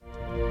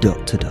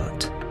Dot to Dot,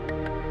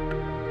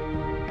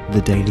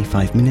 the daily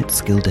 5-minute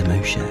skill demo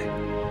show.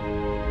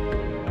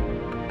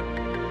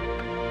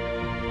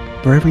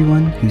 For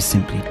everyone who's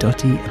simply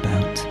dotty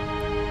about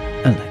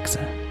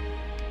Alexa.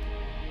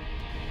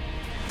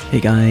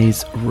 Hey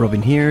guys,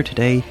 Robin here.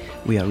 Today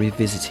we are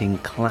revisiting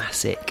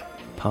classic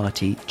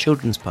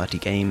children's party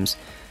games.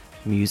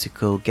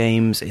 Musical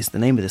games is the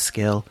name of the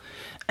skill,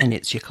 and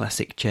it's your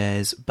classic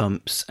chairs,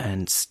 bumps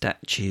and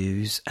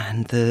statues,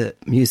 and the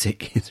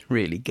music is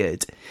really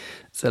good.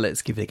 So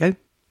let's give it a go.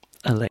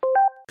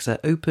 Alexa,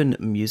 open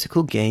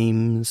musical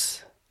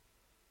games.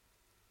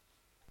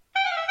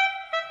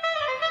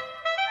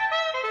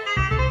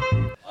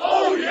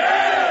 Oh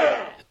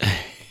yeah!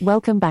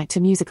 Welcome back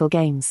to Musical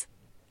Games.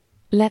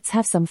 Let's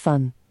have some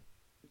fun.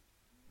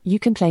 You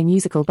can play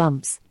musical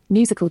bumps,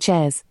 musical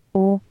chairs,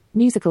 or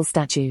musical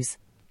statues.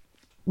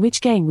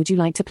 Which game would you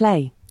like to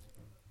play?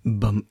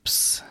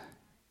 Bumps.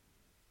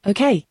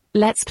 Okay,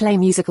 let's play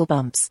musical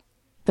bumps.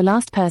 The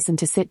last person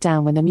to sit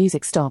down when the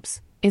music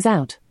stops is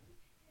out.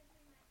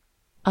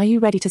 Are you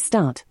ready to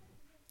start?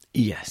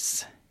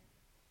 Yes.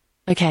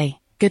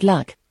 Okay, good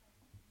luck.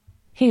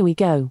 Here we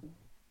go.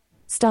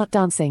 Start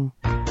dancing.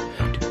 Okay,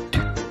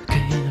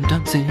 I'm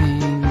dancing.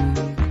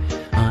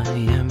 I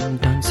am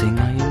dancing.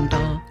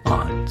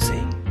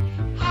 Dancing.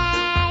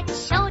 Head,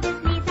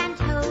 shoulders, knees and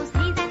toes,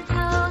 knees and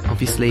toes.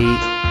 Obviously,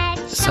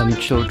 some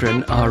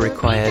children are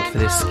required for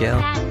this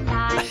skill.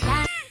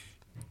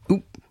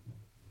 Oop.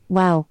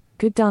 Wow,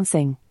 good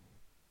dancing.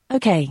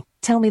 Okay,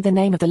 tell me the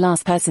name of the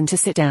last person to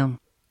sit down.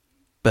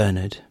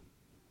 Bernard.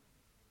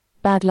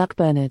 Bad luck,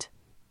 Bernard.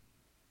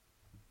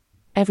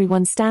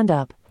 Everyone stand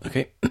up.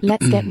 Okay.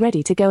 Let's get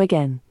ready to go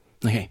again.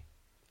 Okay.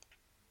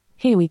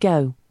 Here we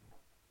go.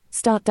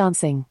 Start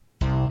dancing.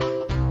 I'm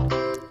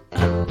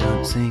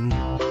dancing.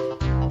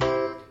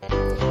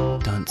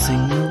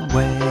 Dancing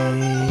away.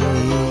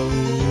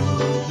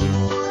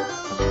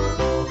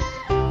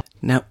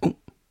 Now, ooh,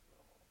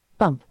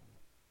 Bump.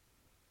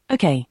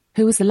 Okay,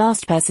 who was the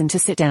last person to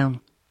sit down?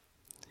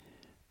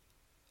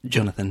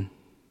 Jonathan.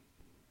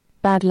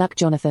 Bad luck,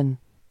 Jonathan.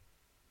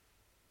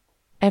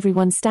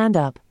 Everyone stand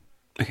up.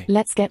 Okay.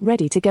 Let's get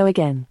ready to go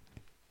again.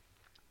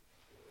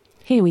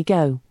 Here we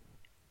go.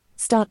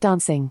 Start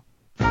dancing.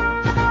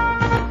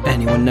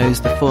 Everyone knows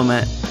the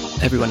format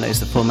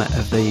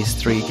of these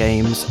three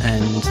games,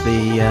 and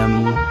the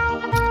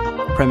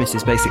premise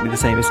is basically the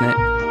same, isn't it?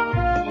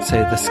 So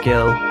the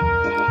skill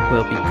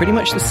will be pretty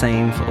much the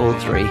same for all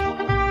three.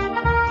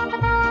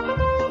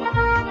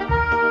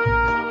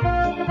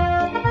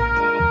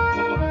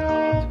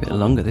 It's a bit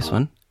longer, this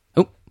one.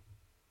 Oh,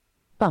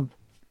 Bump.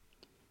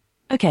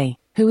 Okay,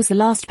 who was the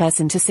last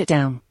person to sit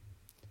down?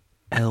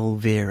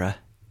 Elvira.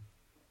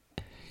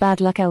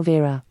 Bad luck,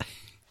 Elvira.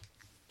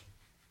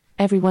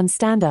 Everyone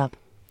stand up.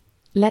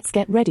 Let's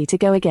get ready to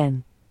go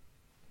again.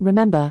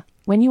 Remember,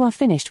 when you are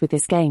finished with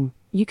this game,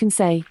 you can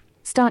say,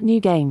 "Start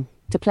new game,"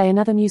 to play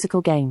another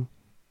musical game.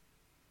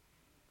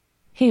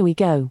 Here we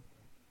go.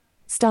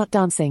 Start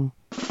dancing.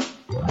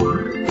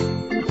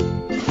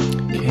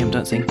 Okay, I'm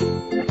dancing.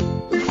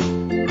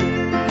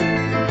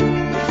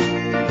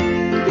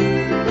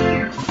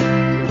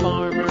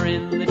 Farmer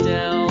in the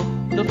dell,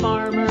 the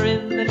farmer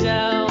in the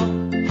dell.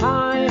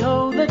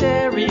 Hi-ho, the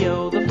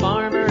dairy-o, the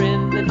farmer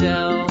in the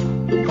dell.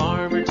 The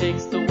farmer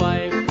takes the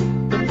wife,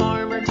 the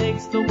farmer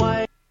takes the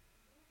wife.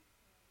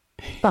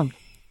 Bump.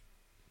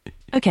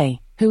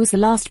 Okay, who was the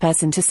last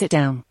person to sit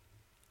down?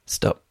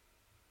 Stop.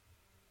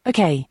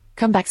 Okay,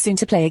 come back soon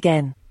to play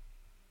again.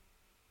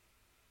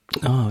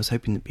 Oh, I was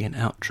hoping there'd be an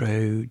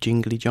outro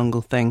jingly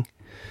jongle thing.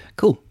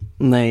 Cool.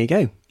 And there you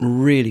go.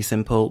 Really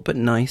simple, but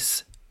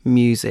nice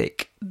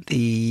music.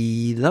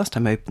 The last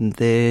time I opened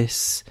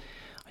this,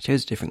 I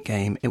chose a different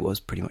game. It was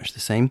pretty much the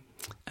same,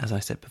 as I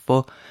said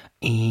before.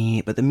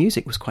 But the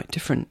music was quite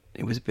different.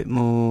 It was a bit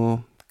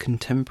more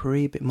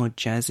contemporary, a bit more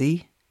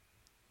jazzy.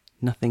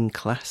 Nothing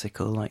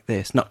classical like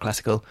this. Not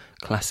classical,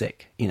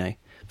 classic,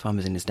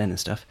 Farmers in His Den and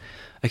stuff.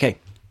 Okay,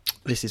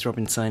 this is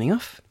Robin signing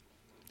off,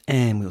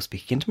 and we'll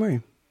speak again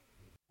tomorrow.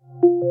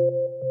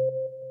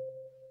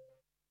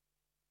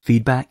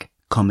 Feedback,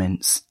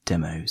 comments,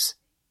 demos.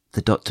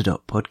 The Dot to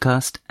Dot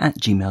podcast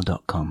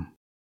 @gmail.com.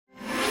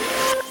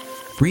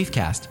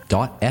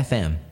 briefcast.fm